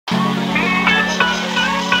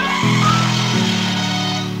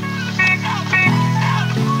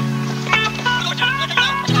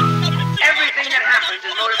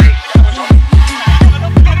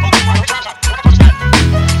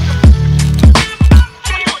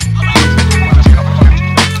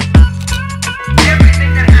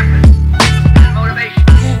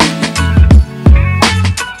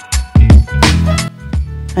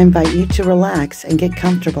I invite you to relax and get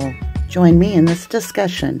comfortable. Join me in this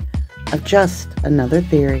discussion of Just Another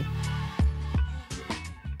Theory.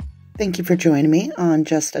 Thank you for joining me on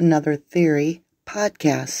Just Another Theory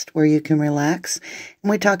podcast, where you can relax and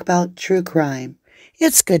we talk about true crime.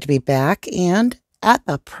 It's good to be back and at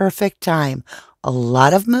the perfect time. A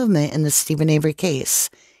lot of movement in the Steven Avery case.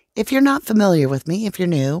 If you're not familiar with me, if you're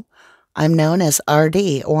new, I'm known as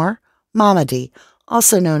RD or Mama D,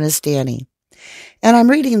 also known as Danny. And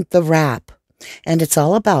I'm reading The Rap, and it's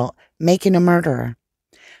all about making a murderer.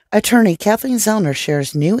 Attorney Kathleen ZELLNER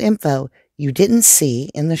shares new info you didn't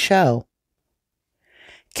see in the show.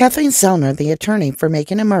 Kathleen ZELLNER, the attorney for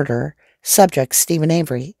Making a Murderer, subject Steven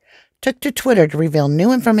Avery, took to Twitter to reveal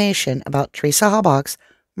new information about Teresa Halbach's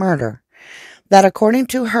murder that, according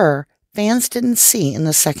to her, fans didn't see in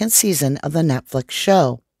the second season of the Netflix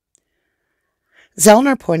show.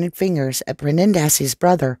 ZELLNER pointed fingers at Brendan Dassey's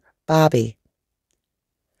brother, Bobby.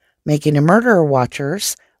 Making a Murderer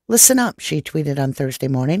watchers, listen up, she tweeted on Thursday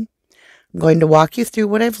morning. I'm going to walk you through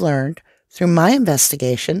what I've learned through my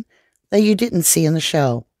investigation that you didn't see in the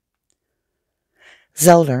show.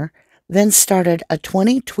 ZELLNER then started a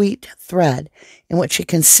 20-tweet thread in which she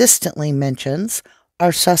consistently mentions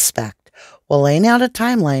our suspect, while laying out a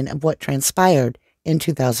timeline of what transpired in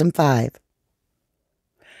 2005.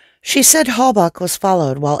 She said Halbach was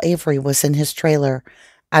followed while Avery was in his trailer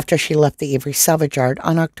after she left the Avery salvage yard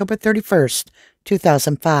on October 31st,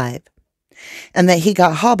 2005, and that he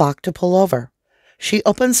got Halbach to pull over. She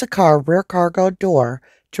opens the car rear cargo door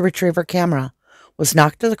to retrieve her camera, was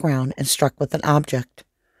knocked to the ground and struck with an object.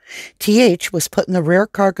 TH was put in the rear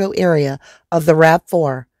cargo area of the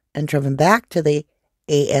RAV4 and driven back to the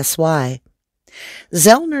ASY.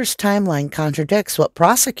 ZELLNER'S timeline contradicts what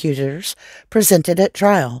prosecutors presented at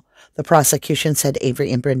trial. The prosecution said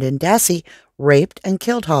Avery and Brendan Dassey raped and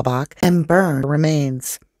killed Halbach and burned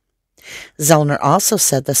remains. ZELLNER also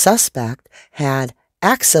said the suspect had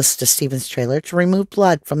access to Steven's trailer to remove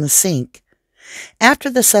blood from the sink. After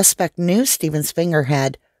the suspect knew Steven's finger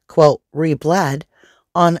had, quote, re-bled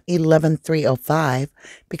on 11/3/05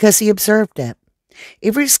 because he observed it.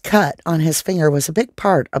 Avery's cut on his finger was a big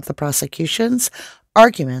part of the prosecution's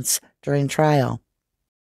arguments during trial.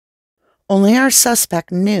 Only our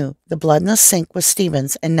suspect knew the blood in the sink was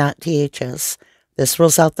Steven's and not TH's. This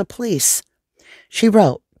rules out the police. She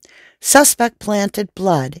wrote, suspect planted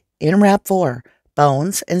blood in RAV4,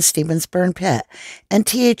 bones in Steven's burn pit, and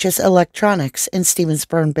TH's electronics in Steven's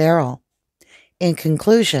burn barrel. In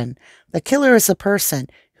conclusion, the killer is a person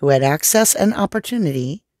who had access and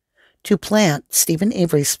opportunity to plant Steven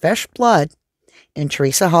Avery's fresh blood in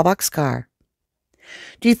Teresa Halbach's car.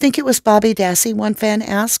 Do you think it was Bobby Dassey? One fan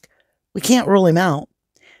asked. We can't rule him out.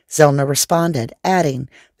 ZELLNER responded, adding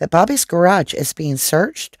that Bobby's garage is being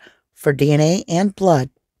searched for DNA and blood.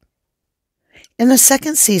 In the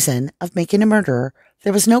second season of Making a Murderer,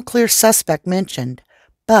 there was no clear suspect mentioned,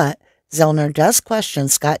 but ZELLNER does question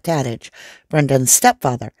Scott Tadich, Brendan's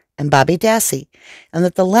stepfather, and Bobby Dassey, and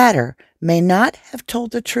that the latter may not have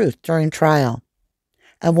told the truth during trial.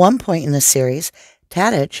 At one point in the series,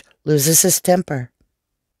 Tadich loses his temper.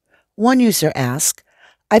 One user asked,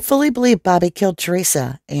 I fully believe Bobby killed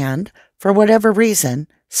Teresa, and, for whatever reason,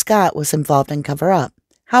 Scott was involved in cover-up.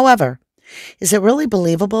 However, is it really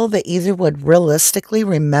believable that either would realistically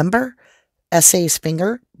remember S.A.'s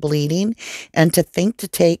finger bleeding and to think to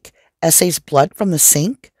take S.A.'s blood from the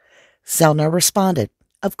sink? ZELLNER responded,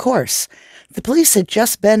 of course. The police had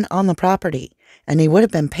just been on the property, and he would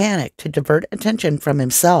have been panicked to divert attention from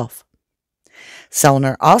himself.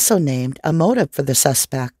 ZELLNER also named a motive for the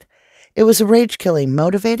suspect. It was a rage killing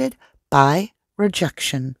motivated by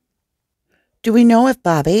rejection. Do we know if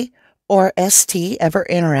Bobby or ST ever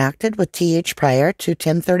interacted with TH prior to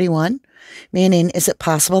 10/31? Meaning, is it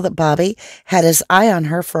possible that Bobby had his eye on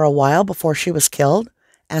her for a while before she was killed?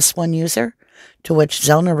 Asked one user, to which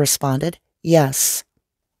ZELLNER responded, yes.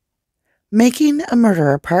 Making a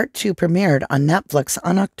Murderer Part 2 premiered on Netflix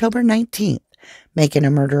on October 19th. Making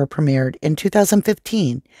a Murderer premiered in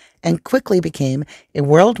 2015 and quickly became a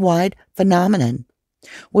worldwide phenomenon,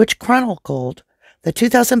 which chronicled the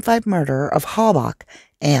 2005 murder of Halbach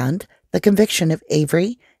and the conviction of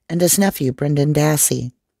Avery and his nephew, Brendan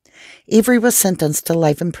Dassey. Avery was sentenced to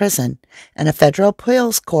life in prison, and a federal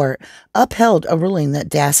appeals court upheld a ruling that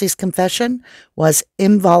Dassey's confession was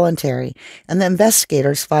involuntary and the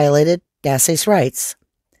investigators violated Dassey's rights.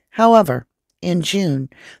 However, in June,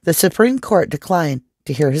 the Supreme Court declined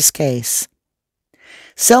to hear his case.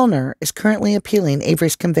 ZELLNER is currently appealing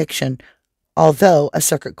Avery's conviction, although a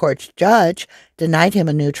circuit court judge denied him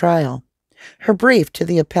a new trial. Her brief to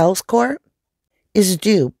the appeals court is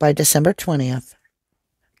due by December 20th.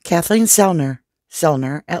 Kathleen Zellner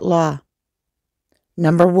at law.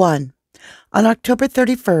 Number 1. On October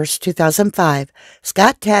 31st, 2005,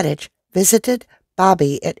 Scott Tadich visited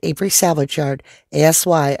Bobby at Avery Salvage Yard,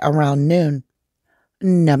 ASY, around noon.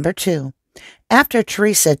 Number 2. After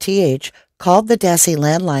Teresa T.H. called the Dassey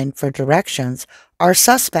landline for directions, our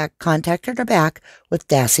suspect contacted her back with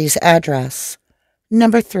Dassey's address.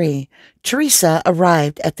 Number 3. Teresa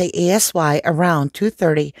arrived at the ASY around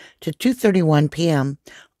 2:30 to 2:31 p.m.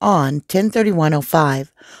 on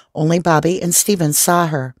 10/31/05. Only Bobby and Stephen saw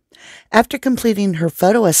her. After completing her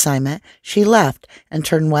photo assignment, she left and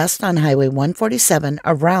turned west on Highway 147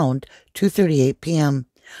 around 2:38 p.m.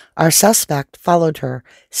 Our suspect followed her.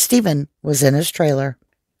 Stephen was in his trailer.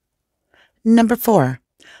 Number 4.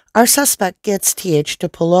 Our suspect gets TH to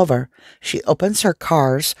pull over. She opens her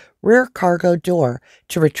car's rear cargo door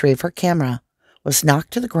to retrieve her camera, was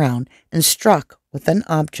knocked to the ground, and struck with an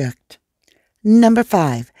object. Number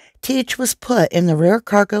 5. TH was put in the rear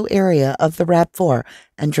cargo area of the RAV4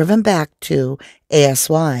 and driven back to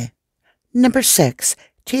ASY. Number 6.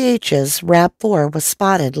 TH's RAV4 was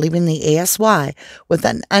spotted leaving the ASY with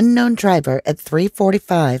an unknown driver at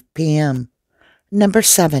 3:45 p.m. Number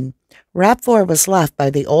 7. RAV4 was left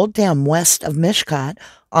by the old dam west of Mishcot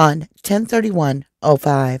on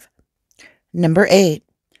 10/31/05. Number 8.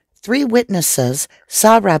 3 witnesses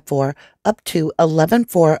saw RAV4 up to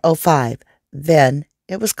 11/4/05. Then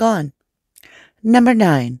it was gone. Number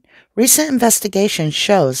 9. Recent investigation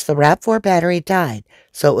shows the RAV4 battery died,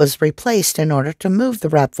 so it was replaced in order to move the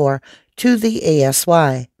RAV4 to the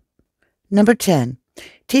ASY. Number 10.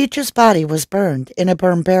 TH's body was burned in a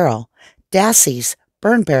burn barrel. Dassey's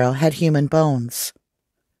burn barrel had human bones.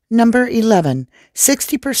 Number 11.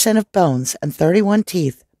 60% of bones and 31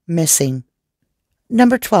 teeth missing.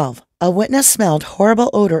 Number 12. A witness smelled horrible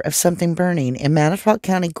odor of something burning in Manitowoc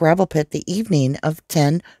County gravel pit the evening of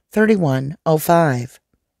 10/31/05.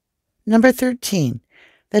 Number 13.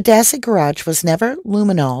 The Dassey garage was never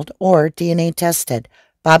luminoled or DNA tested.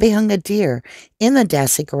 Bobby hung a deer in the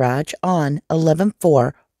Dassey garage on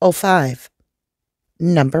 11/4/05.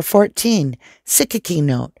 Number 14. Sikkiki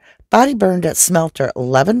note. Body burned at smelter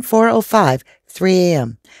 11/4/05, 3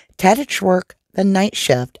 a.m. Tadich worked the night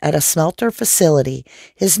shift at a smelter facility.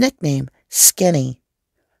 His nickname, Skinny.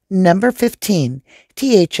 Number 15.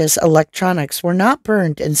 TH's electronics were not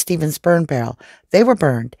burned in Stephen's burn barrel. They were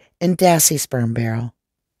burned in Dassey's burn barrel.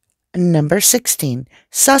 Number 16.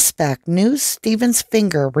 Suspect knew Stephen's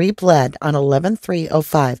finger re-bled on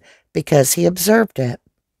 11/3/05 because he observed it.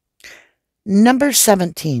 Number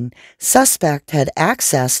 17. Suspect had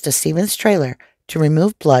access to Stephen's trailer to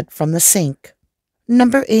remove blood from the sink.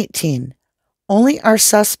 Number 18. Only our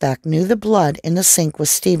suspect knew the blood in the sink was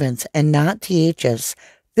Stephen's and not TH's.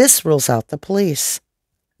 This rules out the police.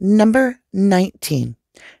 Number 19.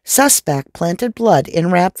 Suspect planted blood in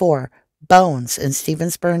RAV4, bones in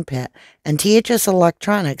Stephen's burn pit, and TH's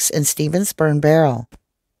electronics in Stephen's burn barrel.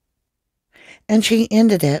 And she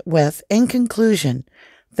ended it with, in conclusion,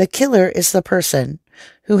 the killer is the person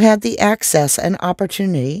who had the access and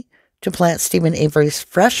opportunity to plant Stephen Avery's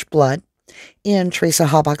fresh blood in Teresa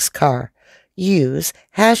Halbach's car. Use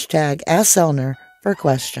hashtag #AskZellner for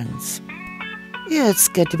questions. Yeah, it's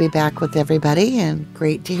good to be back with everybody and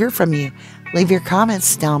great to hear from you. Leave your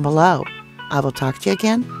comments down below. I will talk to you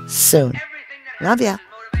again soon. Love ya.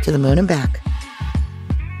 To the moon and back.